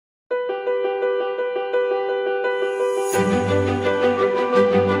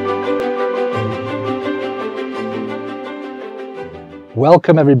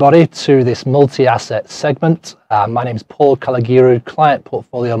Welcome everybody to this multi-asset segment. My name is Paul Calagiru, Client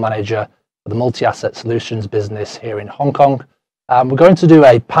Portfolio Manager for the Multi-Asset Solutions business here in Hong Kong. We're going to do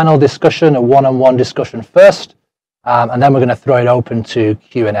a panel discussion, a one-on-one discussion first, and then we're going to throw it open to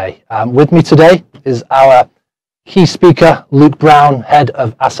Q&A. With me today is our key speaker, Luke Brown, Head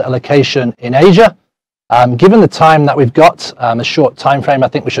of Asset Allocation in Asia. Given the time that we've got, a short time frame, I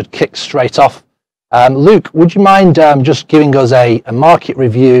think we should kick straight off. Luke, would you mind just giving us a market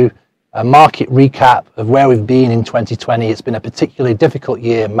review, a market recap of where we've been in 2020? It's been a particularly difficult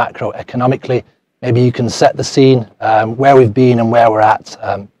year macroeconomically. Maybe you can set the scene, where we've been and where we're at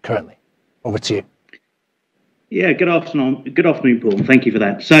currently. Over to you. Yeah, good afternoon, Paul. Thank you for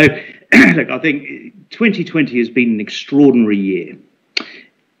that. So, look, I think 2020 has been an extraordinary year.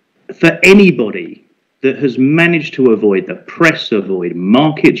 For anybody that has managed to avoid the press, avoid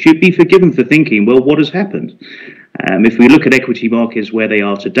markets, you'd be forgiven for thinking, well, what has happened? If we look at equity markets where they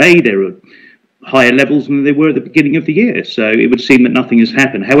are today, they're at higher levels than they were at the beginning of the year. So it would seem that nothing has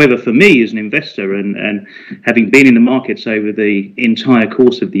happened. However, for me as an investor and having been in the markets over the entire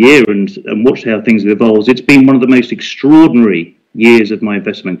course of the year and watched how things have evolved, it's been one of the most extraordinary years of my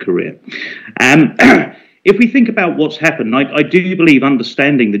investment career. If we think about what's happened, I do believe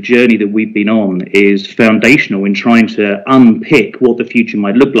understanding the journey that we've been on is foundational in trying to unpick what the future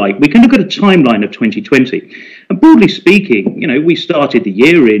might look like. We can look at a timeline of 2020. And broadly speaking, we started the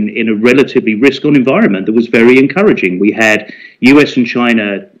year in a relatively risk-on environment that was very encouraging. We had US and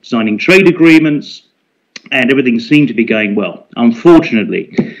China signing trade agreements and everything seemed to be going well.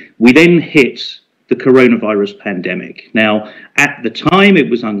 Unfortunately, we then hit the coronavirus pandemic. Now, at the time, it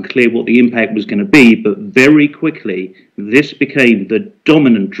was unclear what the impact was going to be, but very quickly, this became the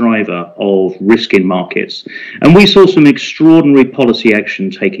dominant driver of risk in markets. And we saw some extraordinary policy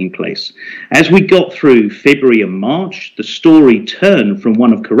action taking place. As we got through February and March, the story turned from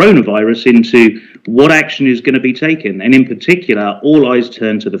one of coronavirus into what action is going to be taken. And in particular, all eyes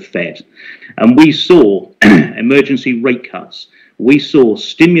turned to the Fed. And we saw emergency rate cuts. We saw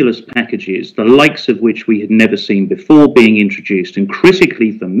stimulus packages, the likes of which we had never seen before, being introduced. And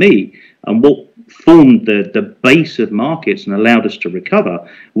critically for me, and what formed the base of markets and allowed us to recover,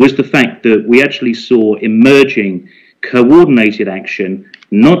 was the fact that we actually saw emerging coordinated action,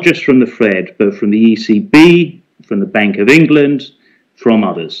 not just from the Fed, but from the ECB, from the Bank of England, from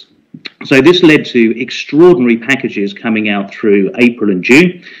others. So this led to extraordinary packages coming out through April and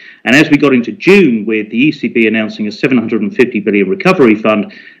June. And as we got into June, with the ECB announcing a 750 billion recovery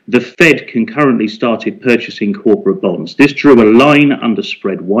fund, the Fed concurrently started purchasing corporate bonds. This drew a line under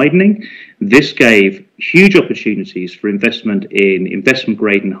spread widening. This gave huge opportunities for investment in investment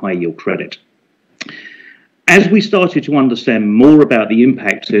grade and high yield credit. As we started to understand more about the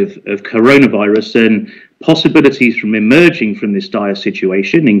impact of coronavirus and possibilities from emerging from this dire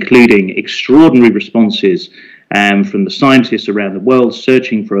situation, including extraordinary responses from the scientists around the world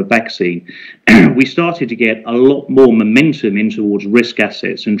searching for a vaccine, we started to get a lot more momentum in towards risk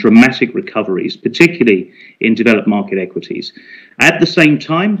assets and dramatic recoveries, particularly in developed market equities. At the same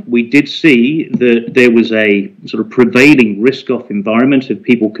time, we did see that there was a sort of prevailing risk-off environment of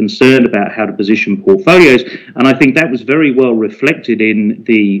people concerned about how to position portfolios, and I think that was very well reflected in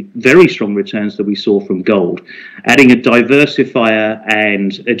the very strong returns that we saw from gold, adding a diversifier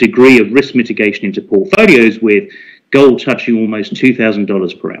and a degree of risk mitigation into portfolios, with gold touching almost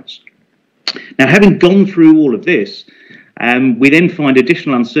 $2,000 per ounce. Now, having gone through all of this, we then find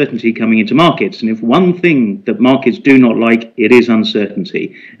additional uncertainty coming into markets. And if one thing that markets do not like, it is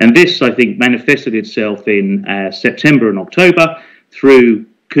uncertainty. And this, I think, manifested itself in September and October through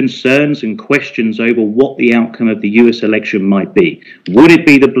concerns and questions over what the outcome of the US election might be. Would it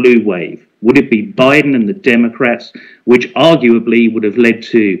be the blue wave? Would it be Biden and the Democrats, which arguably would have led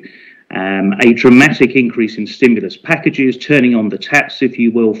to a dramatic increase in stimulus packages, turning on the taps, if you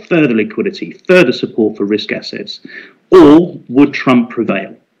will, further liquidity, further support for risk assets? Or would Trump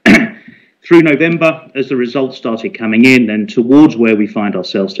prevail? Through November, as the results started coming in and towards where we find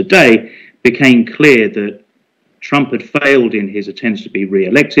ourselves today, became clear that Trump had failed in his attempts to be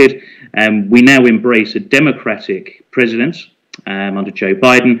re-elected, and we now embrace a Democratic president under Joe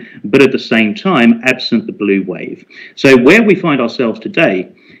Biden, but at the same time, absent the blue wave. So where we find ourselves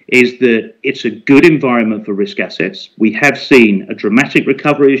today is that it's a good environment for risk assets. We have seen a dramatic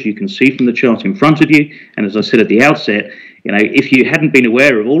recovery, as you can see from the chart in front of you. And as I said at the outset, if you hadn't been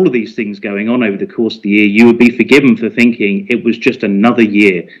aware of all of these things going on over the course of the year, you would be forgiven for thinking it was just another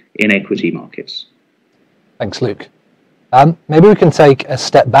year in equity markets. Thanks, Luke. Maybe we can take a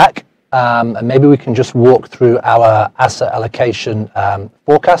step back and maybe we can just walk through our asset allocation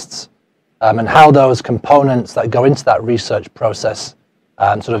forecasts and how those components that go into that research process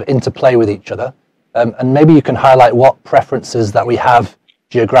sort of interplay with each other. And maybe you can highlight what preferences that we have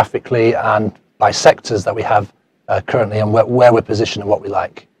geographically and by sectors that we have currently, and where we're positioned and what we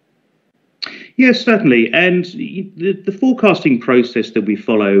like. Yes, certainly. And the forecasting process that we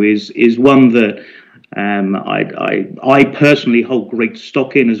follow is one that I personally hold great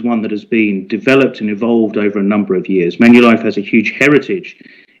stock in, as one that has been developed and evolved over a number of years. Manulife has a huge heritage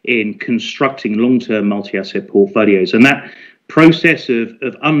in constructing long-term multi-asset portfolios, and that process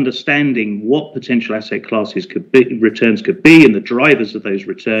of understanding what potential asset classes returns could be, and the drivers of those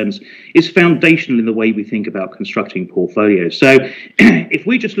returns is foundational in the way we think about constructing portfolios. So if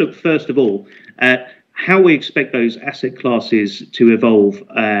we just look first of all at how we expect those asset classes to evolve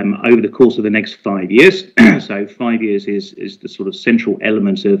over the course of the next 5 years. So 5 years is the sort of central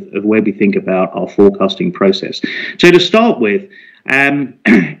element of where we think about our forecasting process. So to start with,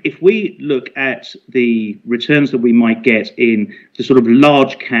 if we look at the returns that we might get in the sort of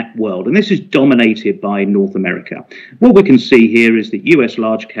large cap world, and this is dominated by North America, what we can see here is that US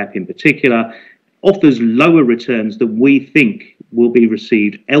large cap in particular offers lower returns than we think will be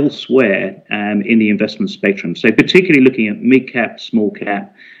received elsewhere in the investment spectrum. So particularly looking at mid cap, small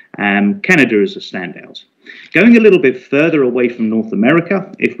cap, Canada is a standout. Going a little bit further away from North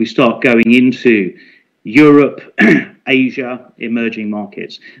America, if we start going into Europe, Asia, emerging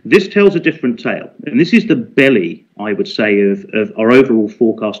markets, this tells a different tale. And this is the belly, I would say, of our overall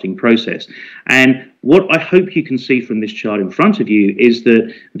forecasting process. And what I hope you can see from this chart in front of you is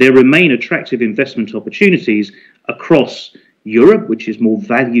that there remain attractive investment opportunities across Europe, which is more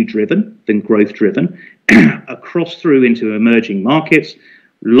value-driven than growth-driven, across through into emerging markets.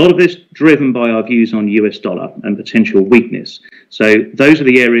 A lot of this driven by our views on US dollar and potential weakness. So those are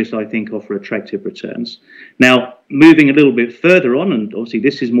the areas I think offer attractive returns. Now, moving a little bit further on, and obviously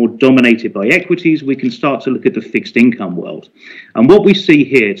this is more dominated by equities, we can start to look at the fixed income world. And what we see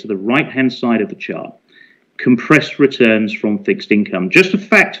here to the right-hand side of the chart, compressed returns from fixed income. Just a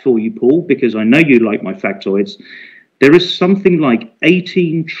fact for you, Paul, because I know you like my factoids. There is something like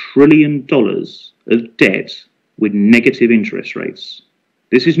 $18 trillion of debt with negative interest rates.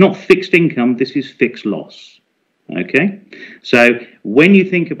 This is not fixed income, this is fixed loss. Okay? So when you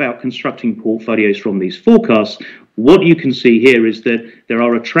think about constructing portfolios from these forecasts, what you can see here is that there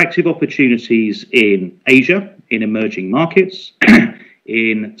are attractive opportunities in Asia, in emerging markets,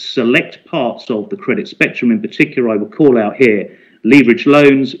 in select parts of the credit spectrum. In particular, I would call out here leveraged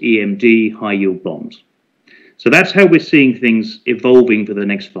loans, EMD, high yield bonds. So that's how we're seeing things evolving for the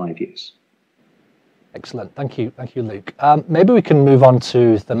next 5 years. Excellent. Thank you, Luke. Maybe we can move on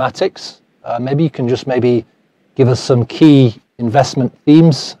to thematics. Maybe you can just give us some key investment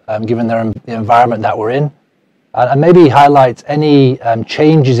themes, given the environment that we're in, and maybe highlight any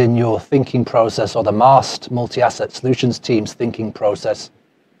changes in your thinking process or the MAST multi-asset solutions team's thinking process,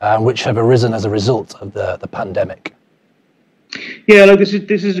 which have arisen as a result of the pandemic. Yeah, look,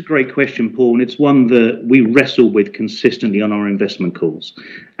 this is a great question, Paul, and it's one that we wrestle with consistently on our investment calls.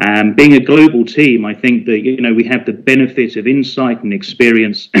 Being a global team, I think that we have the benefit of insight and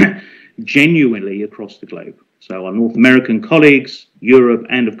experience genuinely across the globe. So our North American colleagues, Europe,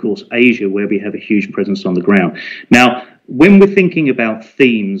 and of course Asia, where we have a huge presence on the ground. Now, when we're thinking about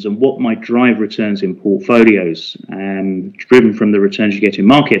themes and what might drive returns in portfolios, driven from the returns you get in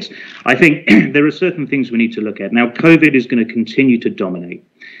markets, I think there are certain things we need to look at. Now, COVID is going to continue to dominate.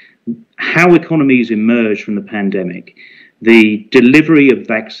 How economies emerge from the pandemic, the delivery of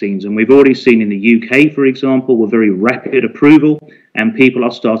vaccines, and we've already seen in the UK, for example, a very rapid approval, and people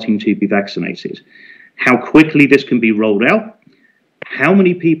are starting to be vaccinated. How quickly this can be rolled out, how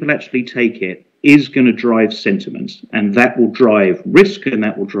many people actually take it, is going to drive sentiment, and that will drive risk, and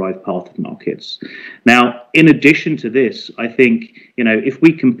that will drive path of markets. Now, in addition to this, I think, if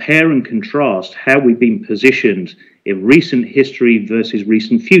we compare and contrast how we've been positioned in recent history versus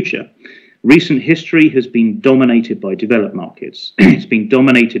recent future, recent history has been dominated by developed markets. It's been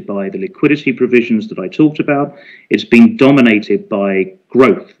dominated by the liquidity provisions that I talked about. It's been dominated by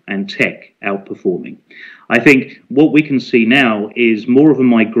growth and tech outperforming. I think what we can see now is more of a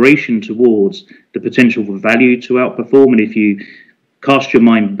migration towards the potential for value to outperform. And if you cast your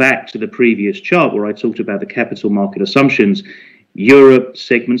mind back to the previous chart where I talked about the capital market assumptions, Europe,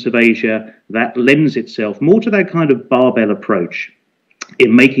 segments of Asia, that lends itself more to that kind of barbell approach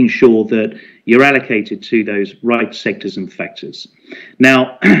in making sure that you're allocated to those right sectors and factors.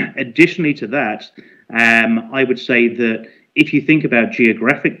 Now, additionally to that, I would say that if you think about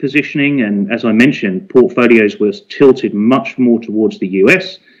geographic positioning, and as I mentioned, portfolios were tilted much more towards the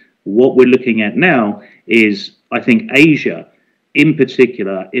US, what we're looking at now is, I think, Asia in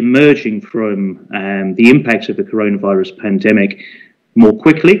particular, emerging from the impacts of the coronavirus pandemic, more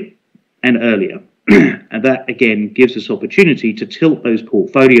quickly and earlier. And that, again, gives us opportunity to tilt those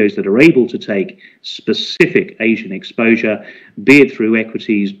portfolios that are able to take specific Asian exposure, be it through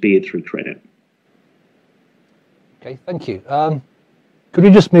equities, be it through credit. Okay, thank you. Could we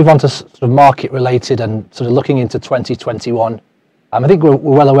just move on to sort of market related and sort of looking into 2021? I think we're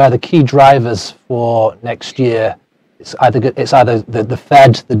well aware the key drivers for next year, it's either the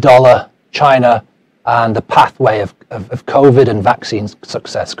Fed, the dollar, China, and the pathway of COVID and vaccine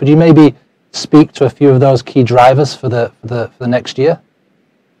success. Could you maybe speak to a few of those key drivers for the next year?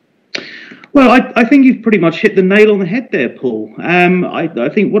 Well, I think you've pretty much hit the nail on the head there, Paul. I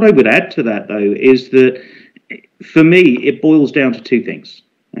think what I would add to that, though, is that for me, it boils down to two things.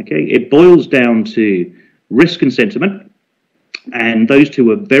 Okay, it boils down to risk and sentiment, and those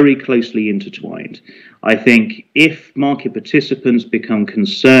two are very closely intertwined. I think if market participants become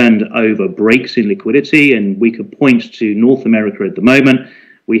concerned over breaks in liquidity, and we could point to North America at the moment,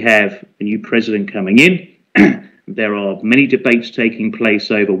 we have a new president coming in. There are many debates taking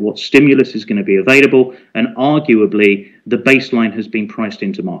place over what stimulus is going to be available, and arguably the baseline has been priced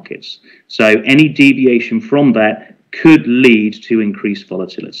into markets. So any deviation from that could lead to increased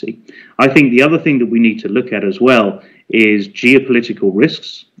volatility. I think the other thing that we need to look at as well is geopolitical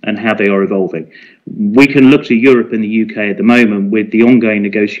risks and how they are evolving. We can look to Europe and the UK at the moment with the ongoing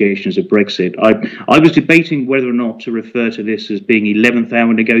negotiations of Brexit. I was debating whether or not to refer to this as being 11th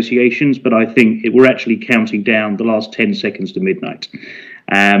hour negotiations, but I think we're actually counting down the last 10 seconds to midnight.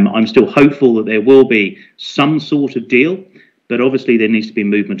 I'm still hopeful that there will be some sort of deal, but obviously there needs to be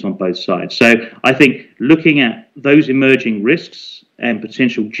movement on both sides. So I think looking at those emerging risks and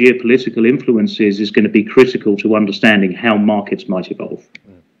potential geopolitical influences is going to be critical to understanding how markets might evolve.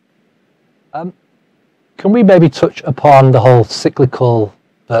 Can we maybe touch upon the whole cyclical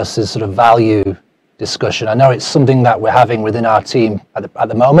versus sort of value discussion? I know it's something that we're having within our team at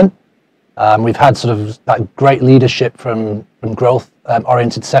the moment. We've had sort of that great leadership from growth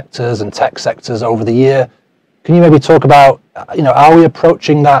oriented sectors and tech sectors over the year. Can you maybe talk about, are we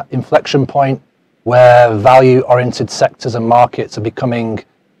approaching that inflection point where value-oriented sectors and markets are becoming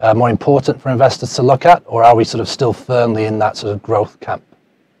more important for investors to look at, or are we sort of still firmly in that sort of growth camp?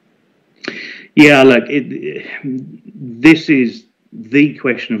 Yeah, look, this is the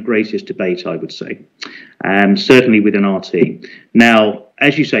question of greatest debate, I would say, certainly within our team. Now,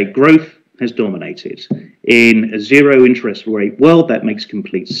 as you say, growth has dominated. In a zero interest rate world, that makes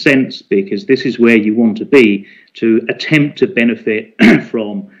complete sense because this is where you want to be to attempt to benefit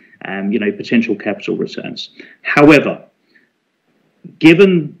from potential capital returns. However,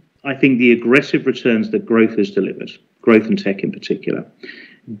 given, I think, the aggressive returns that growth has delivered, growth and tech in particular,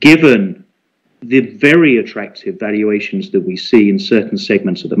 given the very attractive valuations that we see in certain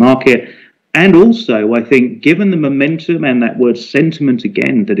segments of the market, and also, I think, given the momentum and that word sentiment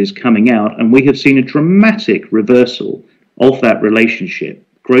again that is coming out, and we have seen a dramatic reversal of that relationship,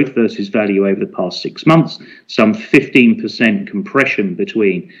 growth versus value over the past 6 months, some 15% compression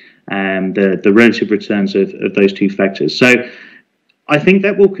between the relative returns of those two factors. So I think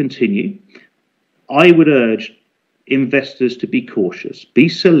that will continue. I would urge investors to be cautious, be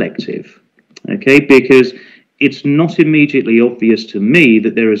selective, okay, because it's not immediately obvious to me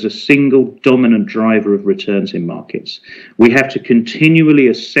that there is a single dominant driver of returns in markets. We have to continually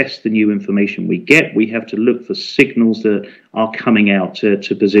assess the new information we get. We have to look for signals that are coming out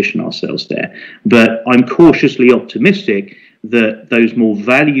to position ourselves there. But I'm cautiously optimistic that those more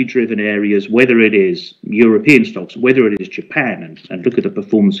value-driven areas, whether it is European stocks, whether it is Japan, and look at the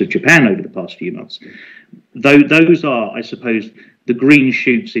performance of Japan over the past few months, those are, I suppose, the green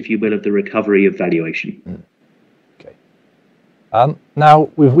shoots, if you will, of the recovery of valuation. Now,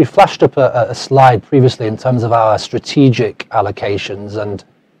 we've flashed up a slide previously in terms of our strategic allocations,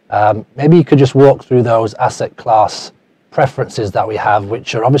 and maybe you could just walk through those asset class preferences that we have,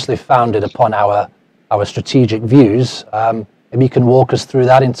 which are obviously founded upon our strategic views. Maybe you can walk us through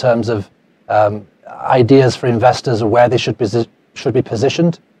that in terms of ideas for investors or where they should be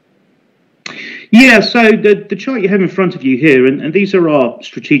positioned. Yeah, so the chart you have in front of you here, and these are our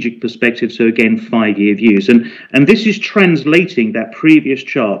strategic perspectives, so again, 5-year views. And this is translating that previous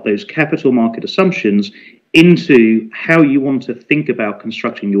chart, those capital market assumptions, into how you want to think about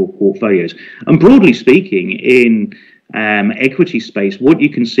constructing your portfolios. And broadly speaking, in equity space, what you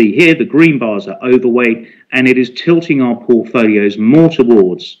can see here, the green bars are overweight, and it is tilting our portfolios more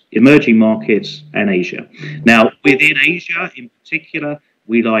towards emerging markets and Asia. Now, within Asia in particular,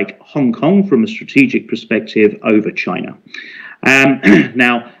 we like Hong Kong from a strategic perspective over China.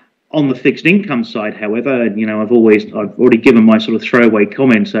 Now, On the fixed income side, however, and I've already given my sort of throwaway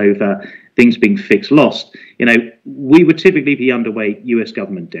comments over things being fixed lost. We would typically be underweight US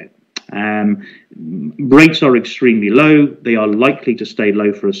government debt. Rates are extremely low. They are likely to stay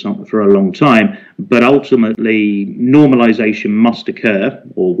low for a long time, but ultimately normalization must occur,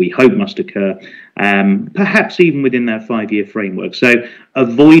 or we hope must occur, perhaps even within that 5-year framework. So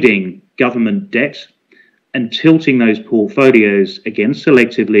avoiding government debt and tilting those portfolios, again,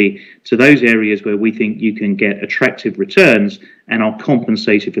 selectively to those areas where we think you can get attractive returns and are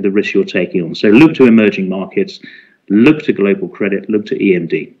compensated for the risk you're taking on. So look to emerging markets, look to global credit, look to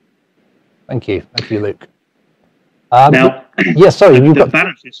EMD. Thank you, Luke. Now, yes, sorry, the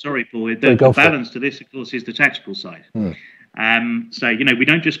balance is, sorry, Paul, the balance to this, of course, is the tactical side. So, we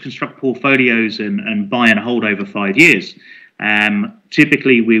don't just construct portfolios and buy and hold over 5 years.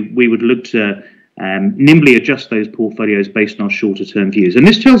 Typically, we would look to nimbly adjust those portfolios based on shorter term views. And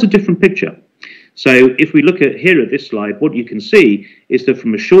this tells a different picture. So if we look at this slide, what you can see is that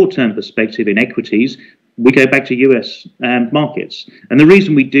from a short term perspective in equities, we go back to US markets. And the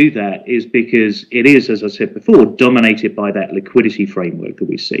reason we do that is because it is, as I said before, dominated by that liquidity framework that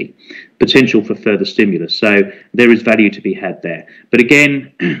we see, potential for further stimulus. So there is value to be had there. But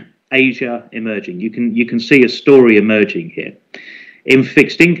again, Asia emerging. You can see a story emerging here. In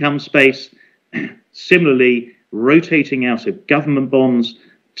fixed income space, similarly, rotating out of government bonds,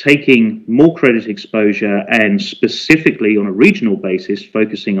 taking more credit exposure, and specifically on a regional basis,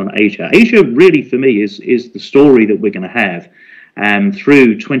 focusing on Asia. Asia really, for me, is the story that we're going to have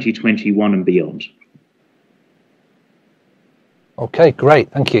through 2021 and beyond. Okay,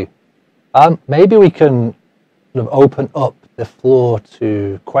 great. Thank you. Maybe we can sort of open up the floor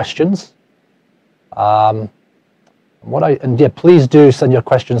to questions. Please do send your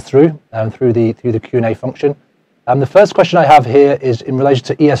questions through the Q&A function. The first question I have here is in relation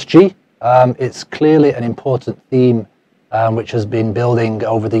to ESG. It's clearly an important theme which has been building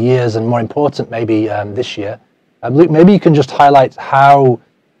over the years, and more important maybe this year. Luke, maybe you can just highlight how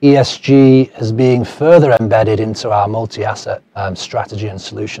ESG is being further embedded into our multi-asset strategy and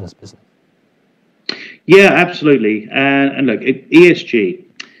solutions business. Yeah, absolutely. And look, ESG.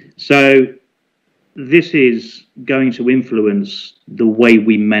 So this is going to influence the way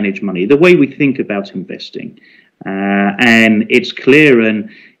we manage money, the way we think about investing. And it's clear, and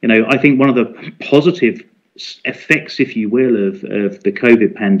I think one of the positive effects, if you will, of the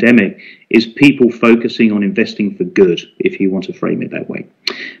COVID pandemic is people focusing on investing for good, if you want to frame it that way.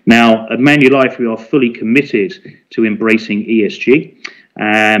 Now, at Manulife, we are fully committed to embracing ESG.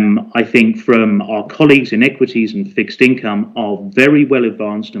 I think from our colleagues in equities and fixed income are very well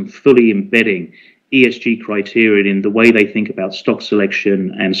advanced and fully embedding ESG criteria in the way they think about stock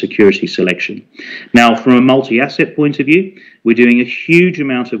selection and security selection. Now, from a multi-asset point of view, we're doing a huge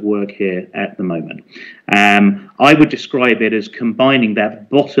amount of work here at the moment. I would describe it as combining that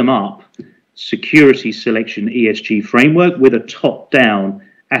bottom-up security selection ESG framework with a top-down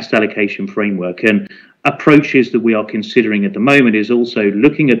asset allocation framework. And approaches that we are considering at the moment is also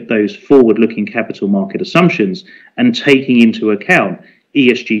looking at those forward-looking capital market assumptions and taking into account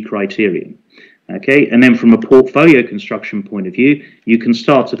ESG criterion. Okay, and then from a portfolio construction point of view, you can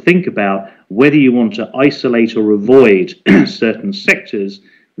start to think about whether you want to isolate or avoid certain sectors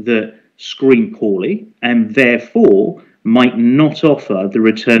that screen poorly and therefore might not offer the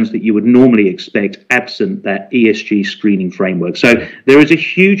returns that you would normally expect absent that ESG screening framework. So there is a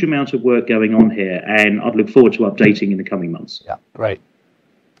huge amount of work going on here, and I'd look forward to updating in the coming months. Yeah, great.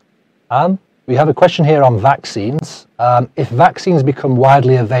 We have a question here on vaccines. If vaccines become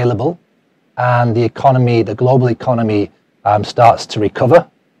widely available and the global economy starts to recover,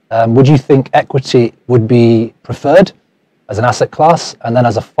 would you think equity would be preferred as an asset class? And then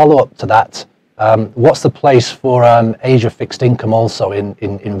as a follow-up to that, what's the place for Asia fixed income also in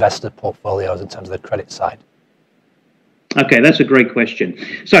investor portfolios in terms of the credit side? Okay, that's a great question.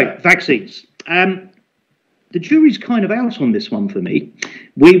 So, vaccines. The jury's kind of out on this one for me.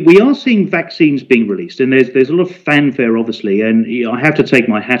 We are seeing vaccines being released, and there's a lot of fanfare, obviously, and I have to take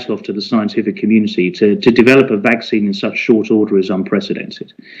my hat off to the scientific community to develop a vaccine in such short order is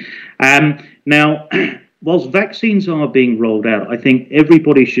unprecedented. Now, whilst vaccines are being rolled out, I think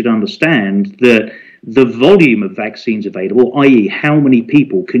everybody should understand that the volume of vaccines available, i.e. how many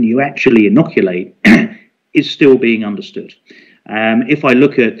people can you actually inoculate, is still being understood. If I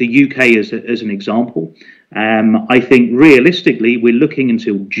look at the UK as an example, I think realistically we're looking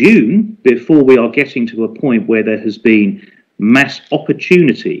until June before we are getting to a point where there has been mass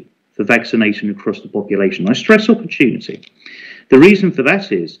opportunity for vaccination across the population. I stress opportunity. The reason for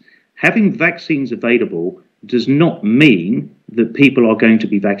that is having vaccines available does not mean that people are going to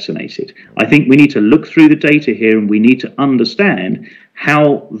be vaccinated. I think we need to look through the data here, and we need to understand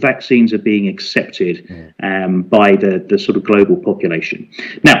how vaccines are being accepted by the sort of global population.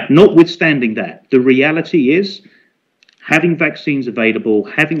 Now, notwithstanding that, the reality is having vaccines available,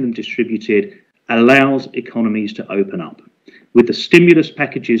 having them distributed, allows economies to open up. With the stimulus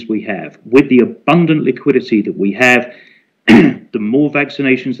packages we have, with the abundant liquidity that we have, the more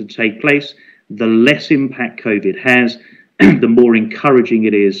vaccinations that take place, the less impact COVID has, the more encouraging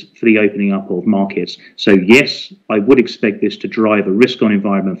it is for the opening up of markets. So yes, I would expect this to drive a risk-on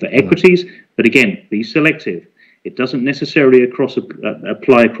environment for equities, but again, be selective. It doesn't necessarily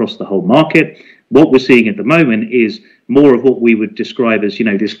apply across the whole market. What we're seeing at the moment is more of what we would describe as,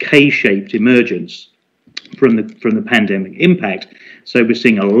 this K-shaped emergence from the pandemic impact. So we're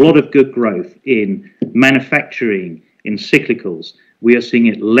seeing a lot of good growth in manufacturing, in cyclicals. We are seeing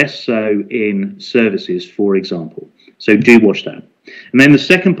it less so in services, for example. So do watch that. And then the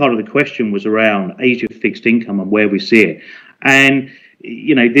second part of the question was around Asia fixed income and where we see it. And,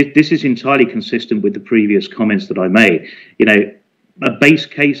 this is entirely consistent with the previous comments that I made. A base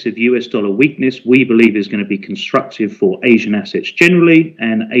case of US dollar weakness, we believe, is going to be constructive for Asian assets generally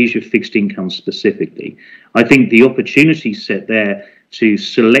and Asia fixed income specifically. I think the opportunity set there to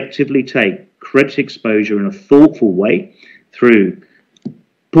selectively take credit exposure in a thoughtful way through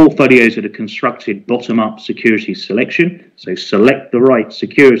portfolios that are constructed bottom-up securities selection. So select the right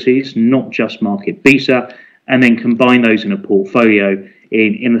securities, not just market beta, and then combine those in a portfolio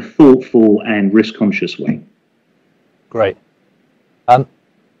in a thoughtful and risk-conscious way. Great.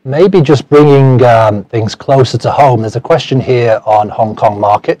 Maybe just bringing things closer to home, there's a question here on Hong Kong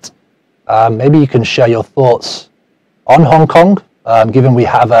market. Maybe you can share your thoughts on Hong Kong, given we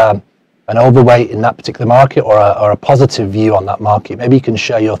have an overweight in that particular market, or a positive view on that market. Maybe you can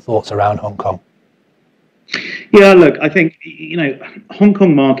share your thoughts around Hong Kong. Yeah, look, I think, Hong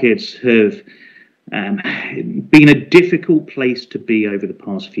Kong markets have been a difficult place to be over the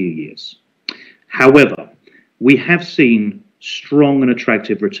past few years. However, we have seen strong and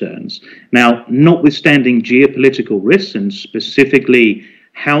attractive returns. Now, notwithstanding geopolitical risks and specifically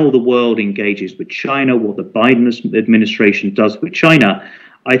how the world engages with China, what the Biden administration does with China,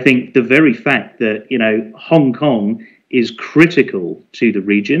 I think the very fact that, Hong Kong is critical to the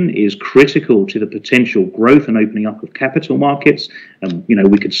region, is critical to the potential growth and opening up of capital markets.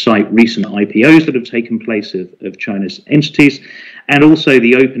 We could cite recent IPOs that have taken place of China's entities, and also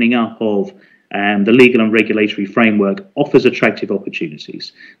the opening up of the legal and regulatory framework offers attractive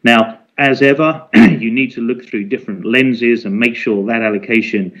opportunities. Now, as ever, you need to look through different lenses and make sure that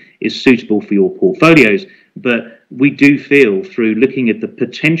allocation is suitable for your portfolios. But we do feel, through looking at the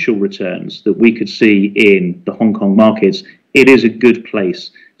potential returns that we could see in the Hong Kong markets, it is a good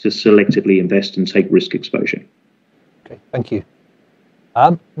place to selectively invest and take risk exposure. Okay, thank you.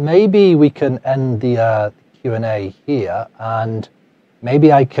 Maybe we can end the Q&A here, and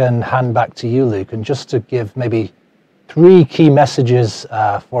maybe I can hand back to you, Luke, and just to give maybe 3 key messages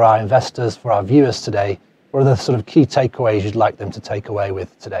for our investors, for our viewers today. What are the sort of key takeaways you'd like them to take away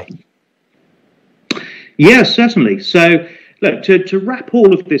with today? Yeah, certainly. So, look, to wrap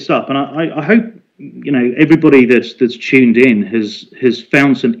all of this up, and I hope everybody that's tuned in has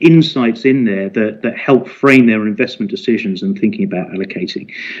found some insights in there that help frame their investment decisions and thinking about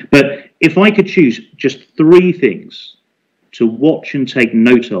allocating. But if I could choose just 3 things to watch and take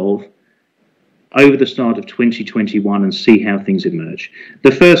note of over the start of 2021 and see how things emerge.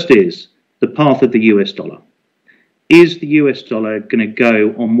 The first is the path of the US dollar. Is the US dollar going to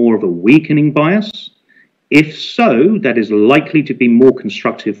go on more of a weakening bias? If so, that is likely to be more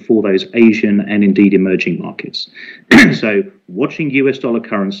constructive for those Asian and indeed emerging markets. So watching US dollar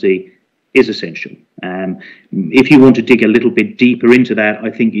currency is essential. If you want to dig a little bit deeper into that,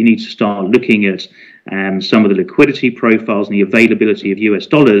 I think you need to start looking at some of the liquidity profiles and the availability of US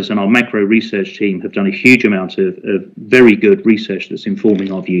dollars, and our macro research team have done a huge amount of very good research that's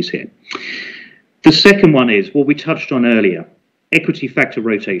informing our views here. The second one is what we touched on earlier, equity factor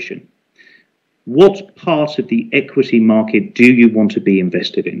rotation. What part of the equity market do you want to be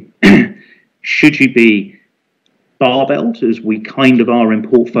invested in? Should you be barbelled, as we kind of are in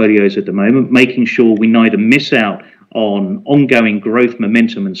portfolios at the moment, making sure we neither miss out on ongoing growth,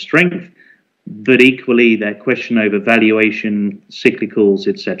 momentum and strength, but equally that question over valuation, cyclicals,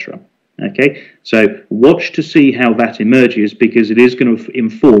 etc. Okay, so watch to see how that emerges, because it is going to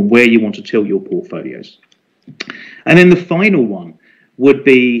inform where you want to tilt your portfolios. And then the final one would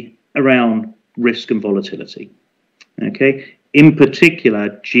be around risk and volatility. Okay, in particular,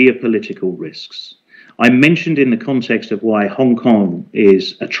 geopolitical risks. I mentioned in the context of why Hong Kong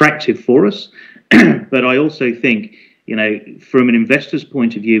is attractive for us, but I also think from an investor's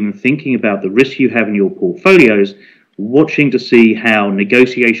point of view and thinking about the risk you have in your portfolios, watching to see how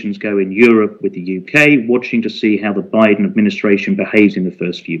negotiations go in Europe with the UK, watching to see how the Biden administration behaves in the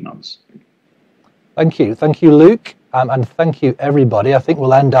first few months. Thank you. Thank you, Luke. And thank you, everybody. I think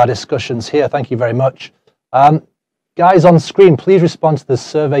we'll end our discussions here. Thank you very much. Guys on screen, please respond to the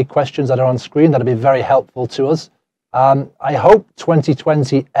survey questions that are on screen. That'll be very helpful to us. I hope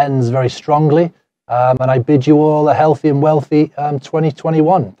 2020 ends very strongly. And I bid you all a healthy and wealthy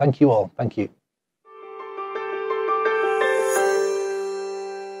 2021. Thank you all. Thank you.